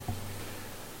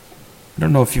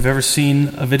don't know if you've ever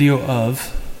seen a video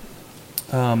of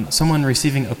someone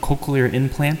receiving a cochlear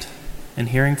implant and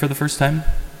hearing for the first time.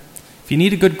 If you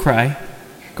need a good cry,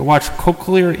 go watch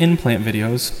cochlear implant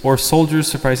videos or soldiers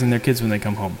surprising their kids when they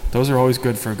come home. Those are always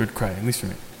good for a good cry, at least for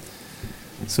me.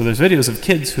 So there's videos of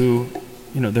kids who,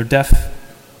 they're deaf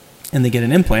and they get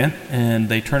an implant and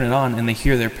they turn it on and they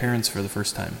hear their parents for the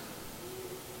first time.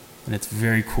 And it's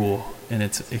very cool, and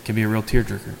it can be a real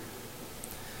tearjerker.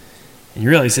 And you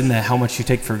realize in that how much you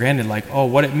take for granted,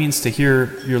 what it means to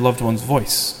hear your loved one's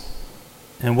voice.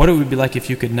 And what it would be like if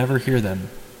you could never hear them.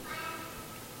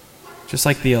 Just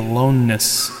like the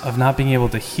aloneness of not being able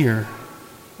to hear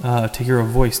a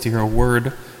voice, to hear a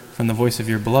word from the voice of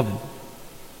your beloved.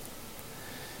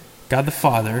 God the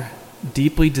Father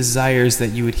deeply desires that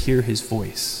you would hear his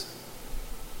voice.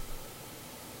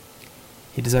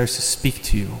 He desires to speak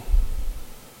to you.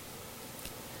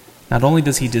 Not only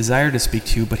does he desire to speak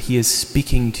to you, but he is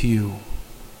speaking to you.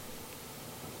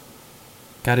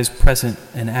 God is present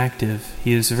and active.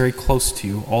 He is very close to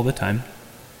you all the time.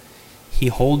 He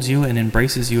holds you and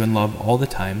embraces you in love all the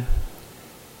time.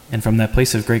 And from that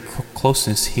place of great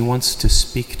closeness, he wants to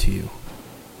speak to you.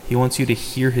 He wants you to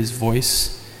hear his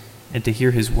voice and to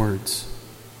hear his words.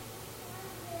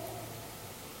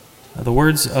 The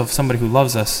words of somebody who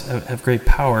loves us have great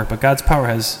power, but God's power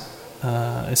is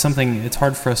something it's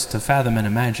hard for us to fathom and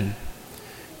imagine.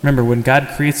 Remember, when God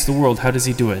creates the world, how does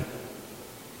he do it?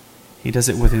 He does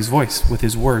it with his voice, with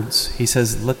his words. He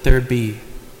says, "Let there be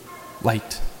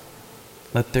light.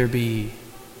 Let there be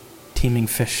teeming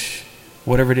fish."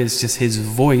 Whatever it is, just his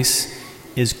voice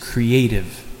is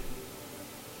creative.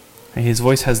 And his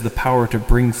voice has the power to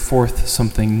bring forth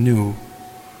something new.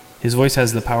 His voice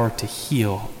has the power to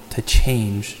heal, to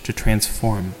change, to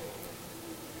transform.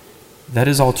 That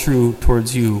is all true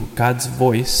towards you. God's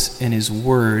voice and his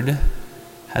word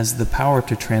has the power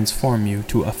to transform you,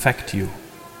 to affect you.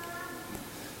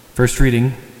 First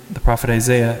reading, the prophet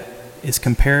Isaiah is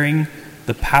comparing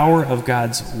the power of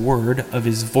God's word, of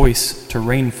his voice, to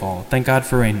rainfall. Thank God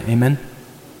for rain. Amen?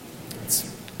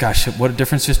 Gosh, what a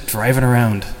difference just driving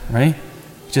around, right?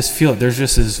 Just feel it. There's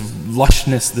just this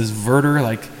lushness, this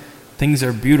verdure, things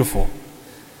are beautiful.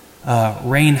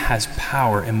 Rain has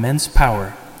power, immense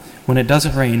power. When it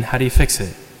doesn't rain, how do you fix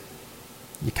it?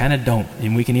 You kind of don't.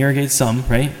 And we can irrigate some,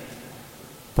 right?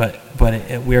 But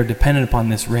we are dependent upon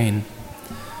this rain.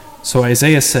 So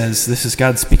Isaiah says, this is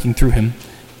God speaking through him,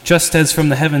 "Just as from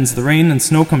the heavens the rain and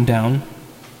snow come down,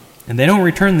 and they don't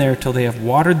return there till they have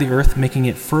watered the earth, making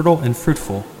it fertile and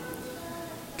fruitful,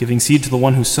 giving seed to the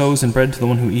one who sows and bread to the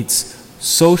one who eats,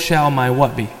 so shall my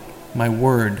what be? My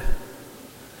word.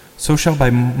 So shall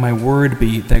my word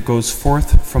be that goes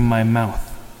forth from my mouth."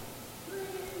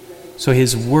 So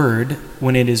his word,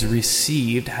 when it is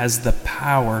received, has the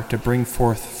power to bring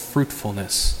forth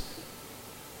fruitfulness.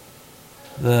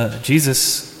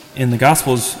 Jesus in the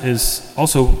Gospels is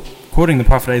also quoting the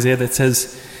prophet Isaiah that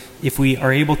says, if we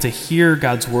are able to hear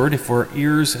God's word, if our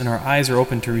ears and our eyes are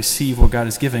open to receive what God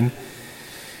is giving,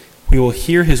 we will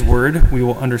hear his word, we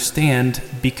will understand,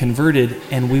 be converted,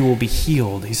 and we will be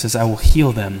healed. He says, "I will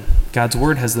heal them." God's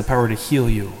word has the power to heal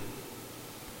you,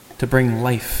 to bring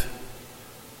life.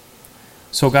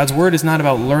 So God's word is not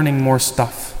about learning more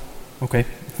stuff, okay?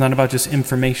 It's not about just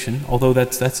information, although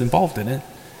that's involved in it.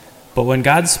 But when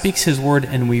God speaks his word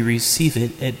and we receive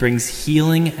it, it brings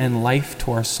healing and life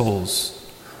to our souls.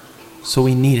 So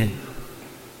we need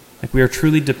it. We are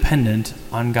truly dependent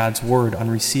on God's word, on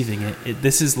receiving it.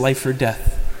 This is life or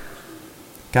death.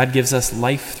 God gives us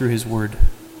life through his word.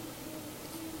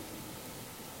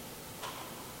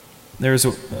 There's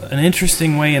an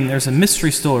interesting way, and there's a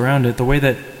mystery still around it, the way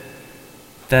that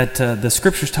the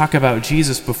scriptures talk about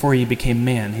Jesus before he became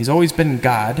man. He's always been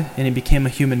God, and he became a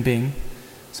human being.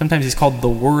 Sometimes he's called the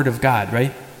Word of God,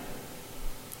 right?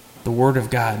 The Word of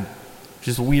God. Which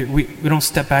is weird. We don't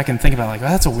step back and think about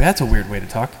that's a weird way to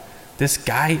talk. This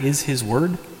guy is his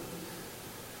word.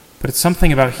 But it's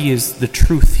something about he is the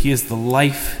truth. He is the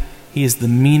life. He is the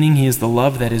meaning. He is the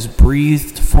love that is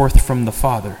breathed forth from the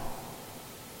Father.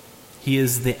 He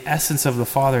is the essence of the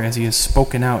Father as he is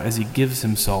spoken out, as he gives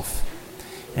himself.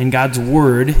 And God's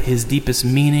word, his deepest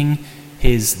meaning,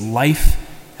 his life,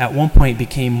 at one point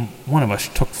became one of us,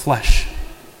 took flesh.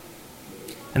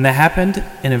 And that happened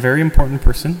in a very important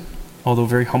person, although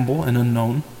very humble and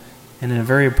unknown, and in a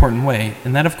very important way.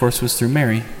 And that, of course, was through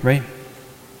Mary, right?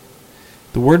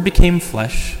 The Word became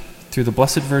flesh through the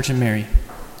Blessed Virgin Mary.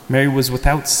 Mary was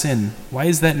without sin. Why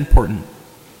is that important?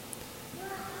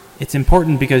 It's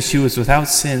important because she was without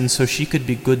sin, so she could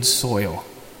be good soil.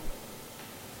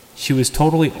 She was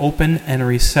totally open and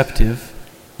receptive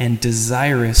and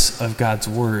desirous of God's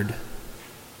word.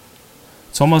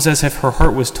 It's almost as if her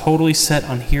heart was totally set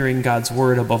on hearing God's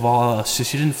word above all else. So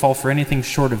she didn't fall for anything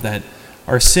short of that.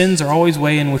 Our sins are always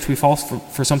way in which we fall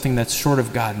for something that's short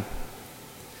of God.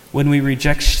 When we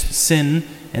reject sin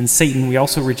and Satan, we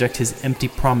also reject his empty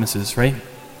promises, right?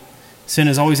 Sin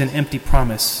is always an empty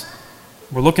promise.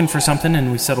 We're looking for something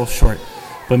and we settle short.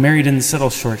 But Mary didn't settle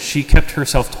short. She kept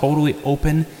herself totally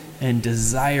open and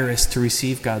desirous to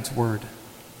receive God's word.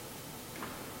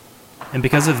 And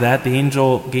because of that, the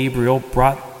angel Gabriel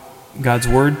brought God's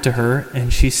word to her,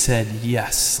 and she said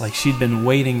yes, like she'd been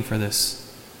waiting for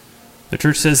this. The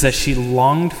church says that she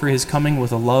longed for his coming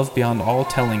with a love beyond all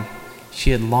telling.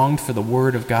 She had longed for the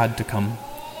word of God to come,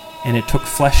 and it took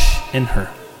flesh in her.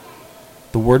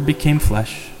 The word became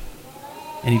flesh,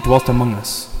 and he dwelt among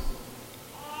us.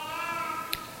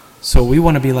 So we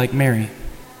want to be like Mary,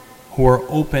 who are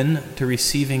open to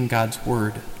receiving God's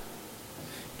word.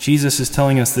 Jesus is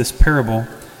telling us this parable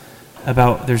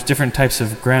about there's different types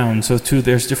of ground. So too,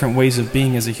 there's different ways of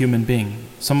being as a human being.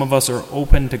 Some of us are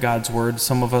open to God's word.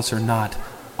 Some of us are not.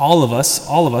 All of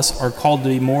us are called to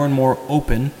be more and more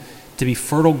open, to be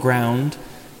fertile ground,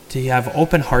 to have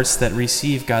open hearts that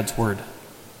receive God's word.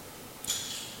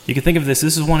 You can think of this.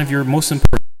 This is one of your most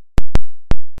important,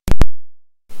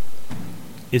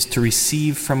 is to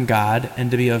receive from God and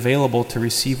to be available to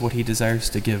receive what he desires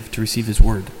to give, to receive his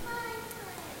word.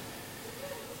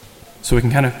 So we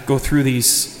can kind of go through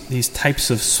these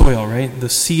types of soil, right? The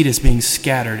seed is being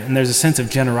scattered, and there's a sense of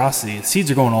generosity. The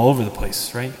seeds are going all over the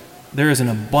place, right? There is an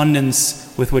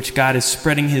abundance with which God is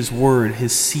spreading his word,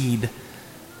 his seed.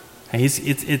 And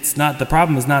it's not, the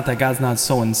problem is not that God's not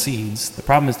sowing seeds. The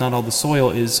problem is not all the soil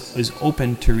is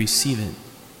open to receive it.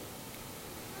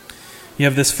 You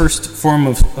have this first form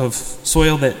of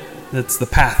soil that's the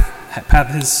path. That path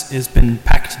has been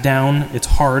packed down. It's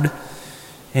hard,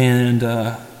 and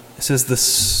it says the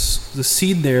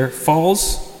seed there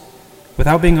falls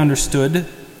without being understood.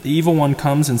 The evil one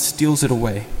comes and steals it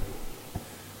away.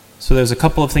 So there's a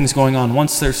couple of things going on.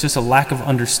 Once there's just a lack of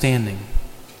understanding.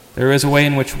 There is a way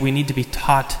in which we need to be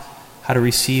taught how to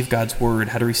receive God's word,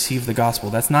 how to receive the gospel.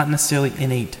 That's not necessarily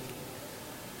innate.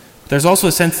 There's also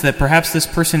a sense that perhaps this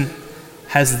person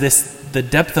has the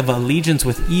depth of allegiance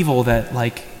with evil that,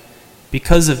 like,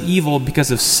 because of evil, because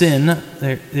of sin,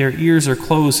 their ears are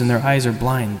closed and their eyes are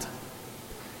blind.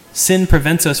 Sin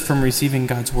prevents us from receiving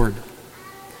God's word.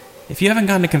 If you haven't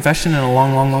gone to confession in a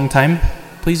long, long, long time,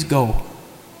 please go.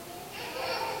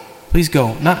 Please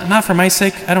go. Not for my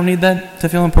sake. I don't need that to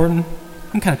feel important.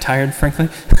 I'm kind of tired, frankly.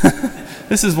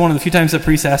 This is one of the few times that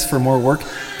priests ask for more work.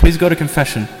 Please go to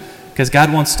confession, because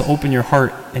God wants to open your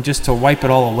heart and just to wipe it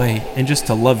all away and just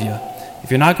to love you.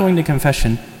 If you're not going to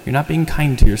confession, you're not being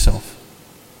kind to yourself.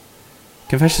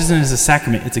 Confession is a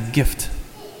sacrament. It's a gift.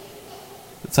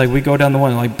 It's like we go down the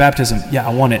one, like baptism. Yeah,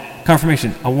 I want it.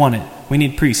 Confirmation. I want it. We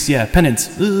need priests. Yeah,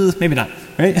 penance. Maybe not.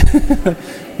 Right?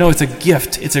 No, it's a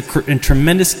gift. It's a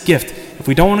tremendous gift. If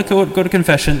we don't want to go to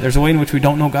confession, there's a way in which we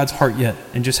don't know God's heart yet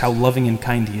and just how loving and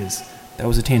kind he is. That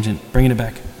was a tangent. Bringing it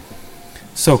back.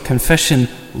 So confession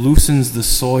loosens the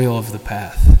soil of the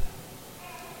path.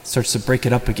 It starts to break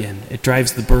it up again. It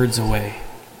drives the birds away.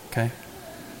 Okay?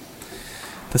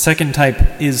 The second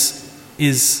type is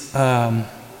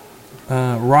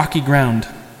rocky ground.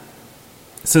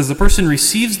 It says the person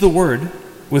receives the word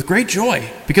with great joy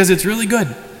because it's really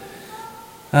good.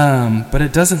 But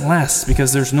it doesn't last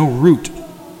because there's no root.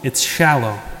 It's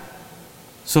shallow.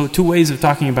 So two ways of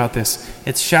talking about this.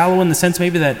 It's shallow in the sense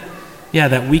maybe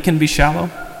that we can be shallow.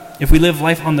 If we live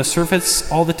life on the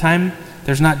surface all the time,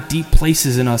 there's not deep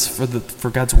places in us for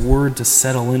God's word to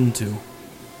settle into.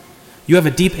 You have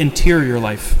a deep interior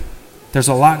life. There's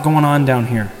a lot going on down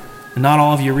here. And not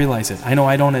all of you realize it. I know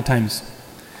I don't at times.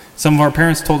 Some of our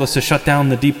parents told us to shut down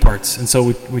the deep parts, and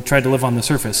so we tried to live on the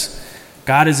surface.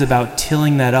 God is about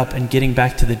tilling that up and getting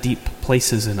back to the deep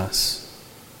places in us.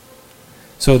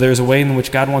 So there's a way in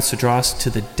which God wants to draw us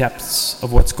to the depths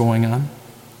of what's going on.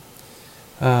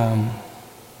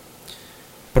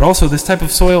 But also this type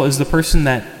of soil is the person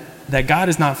that God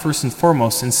is not first and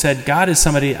foremost, and said God is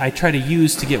somebody I try to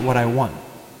use to get what I want.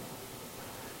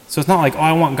 So it's not like,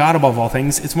 I want God above all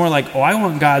things. It's more like, I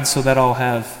want God so that I'll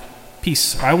have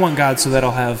peace, or I want God so that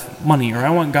I'll have money, or I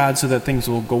want God so that things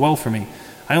will go well for me.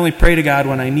 I only pray to God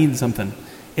when I need something.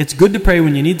 It's good to pray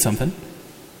when you need something,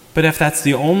 but if that's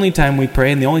the only time we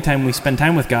pray and the only time we spend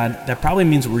time with God, that probably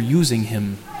means we're using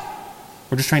him.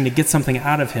 We're just trying to get something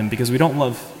out of him because we don't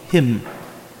love him.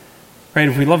 Right?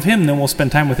 If we love him, then we'll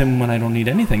spend time with him when I don't need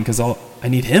anything because I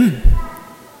need him.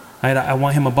 I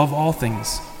want him above all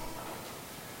things.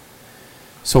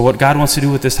 So what God wants to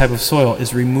do with this type of soil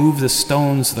is remove the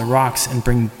stones, the rocks, and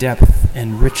bring depth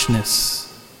and richness.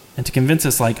 And to convince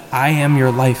us, like, I am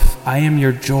your life, I am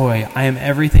your joy, I am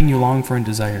everything you long for and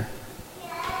desire.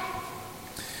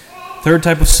 Third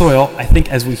type of soil, I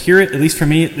think as we hear it, at least for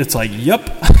me, it's like, yep,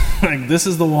 like this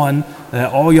is the one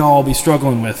that all y'all will be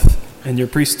struggling with, and your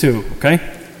priests too, okay?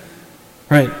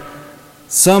 Right.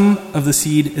 Some of the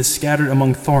seed is scattered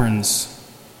among thorns.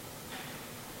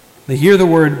 They hear the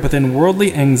word, but then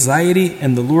worldly anxiety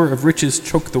and the lure of riches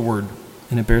choke the word,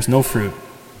 and it bears no fruit.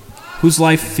 Whose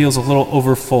life feels a little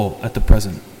overfull at the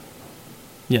present?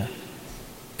 Yeah,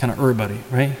 kind of everybody,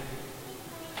 right?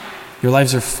 Your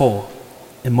lives are full.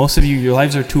 And most of you, your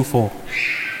lives are too full.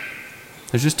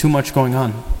 There's just too much going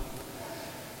on.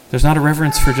 There's not a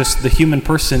reverence for just the human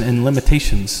person and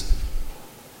limitations.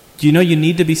 Do you know you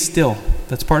need to be still?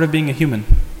 That's part of being a human.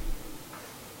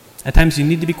 At times you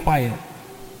need to be quiet.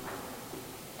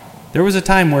 There was a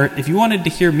time where if you wanted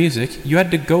to hear music, you had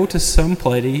to go to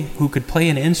somebody who could play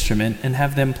an instrument and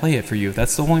have them play it for you.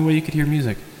 That's the only way you could hear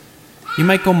music. You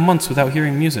might go months without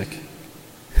hearing music.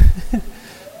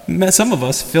 Some of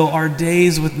us fill our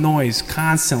days with noise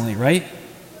constantly, right?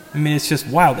 I mean, it's just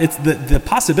wild. It's the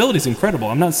possibility is incredible.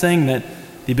 I'm not saying that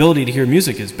the ability to hear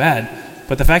music is bad,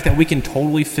 but the fact that we can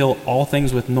totally fill all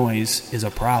things with noise is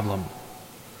a problem.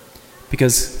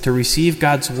 Because to receive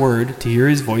God's word, to hear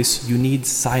his voice, you need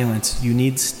silence, you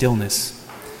need stillness.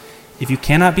 If you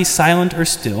cannot be silent or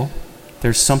still,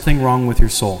 there's something wrong with your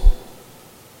soul.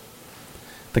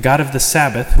 The God of the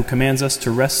Sabbath, who commands us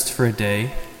to rest for a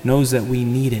day, knows that we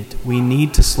need it. We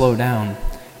need to slow down.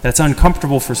 That's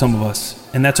uncomfortable for some of us,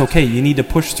 and that's okay. You need to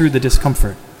push through the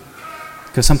discomfort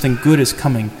because something good is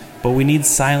coming, but we need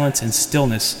silence and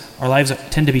stillness. Our lives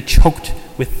tend to be choked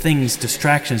with things,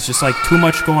 distractions, just like too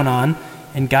much going on,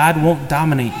 and God won't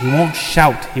dominate. He won't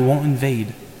shout. He won't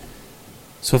invade.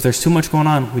 So if there's too much going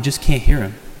on, we just can't hear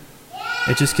him.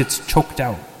 It just gets choked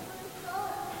out.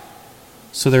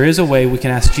 So there is a way we can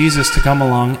ask Jesus to come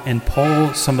along and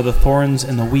pull some of the thorns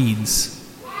and the weeds.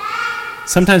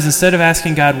 Sometimes instead of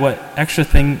asking God what extra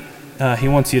thing he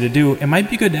wants you to do, it might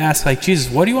be good to ask, like, Jesus,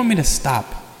 what do you want me to stop?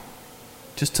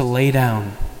 Just to lay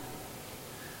down.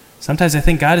 Sometimes I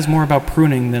think God is more about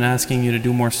pruning than asking you to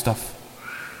do more stuff.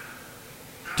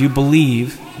 Do you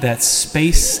believe that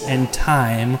space and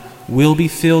time will be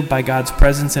filled by God's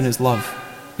presence and his love?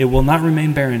 It will not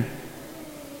remain barren.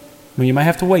 I mean, you might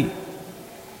have to wait.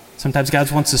 Sometimes God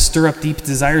wants to stir up deep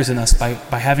desires in us by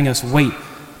having us wait,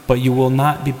 but you will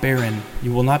not be barren.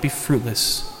 You will not be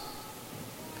fruitless.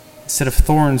 Instead of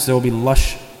thorns, there will be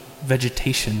lush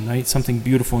vegetation, right? Something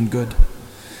beautiful and good.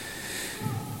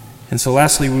 And so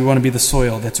lastly, we want to be the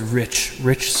soil that's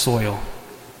rich soil.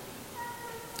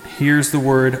 Hears the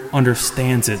word,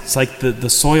 understands it. It's like the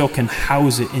soil can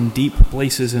house it in deep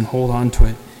places and hold on to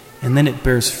it, and then it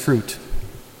bears fruit.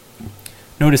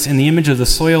 Notice in the image of the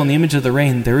soil and the image of the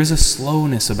rain, there is a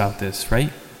slowness about this,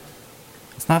 right?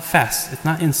 It's not fast. It's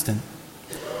not instant.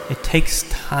 It takes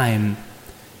time.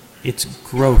 It's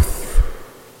growth.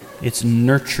 It's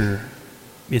nurture.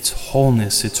 It's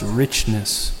wholeness. It's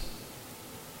richness.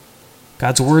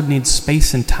 God's word needs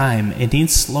space and time. It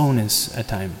needs slowness at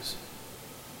times.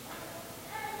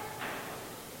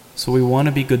 So we want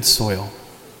to be good soil.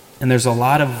 And there's a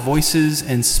lot of voices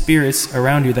and spirits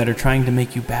around you that are trying to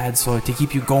make you bad soil, to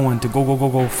keep you going, to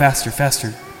go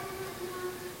faster.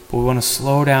 But we want to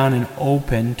slow down and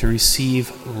open to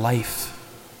receive life.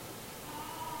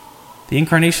 The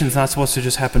incarnation is not supposed to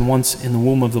just happen once in the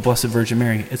womb of the Blessed Virgin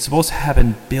Mary. It's supposed to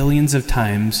happen billions of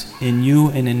times in you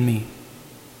and in me.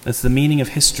 That's the meaning of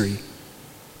history.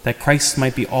 That Christ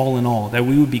might be all in all. That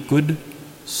we would be good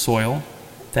soil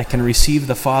that can receive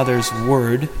the Father's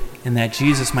word, and that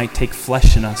Jesus might take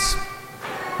flesh in us,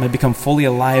 might become fully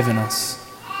alive in us.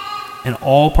 And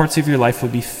all parts of your life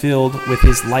would be filled with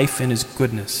his life and his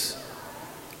goodness.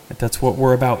 That's what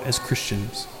we're about as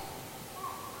Christians.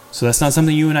 So that's not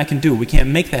something you and I can do. We can't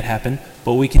make that happen,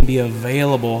 but we can be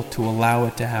available to allow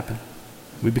it to happen.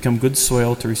 We become good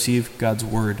soil to receive God's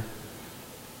word.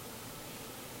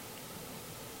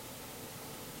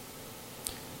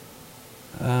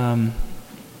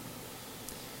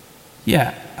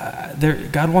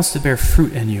 God wants to bear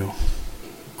fruit in you.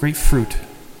 Great fruit.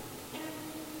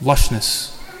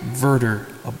 Lushness, verdure,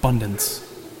 abundance.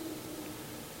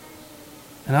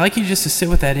 And I'd like you just to sit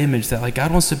with that image that, like,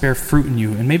 God wants to bear fruit in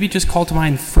you, and maybe just call to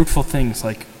mind fruitful things,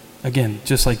 like, again,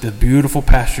 just like the beautiful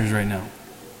pastures right now,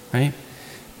 right?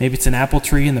 Maybe it's an apple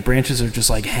tree and the branches are just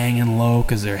like hanging low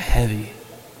because they're heavy,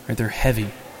 right? They're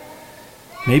heavy.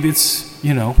 Maybe it's,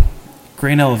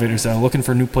 grain elevators that are looking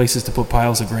for new places to put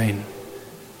piles of grain.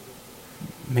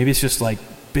 Maybe it's just like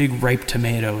big ripe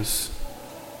tomatoes.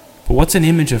 But what's an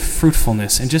image of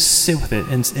fruitfulness? And just sit with it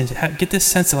and get this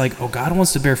sense of like, oh, God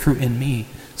wants to bear fruit in me.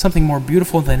 Something more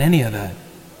beautiful than any of that.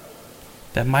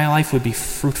 That my life would be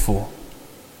fruitful,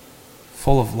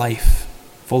 full of life,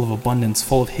 full of abundance,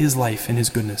 full of His life and His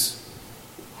goodness.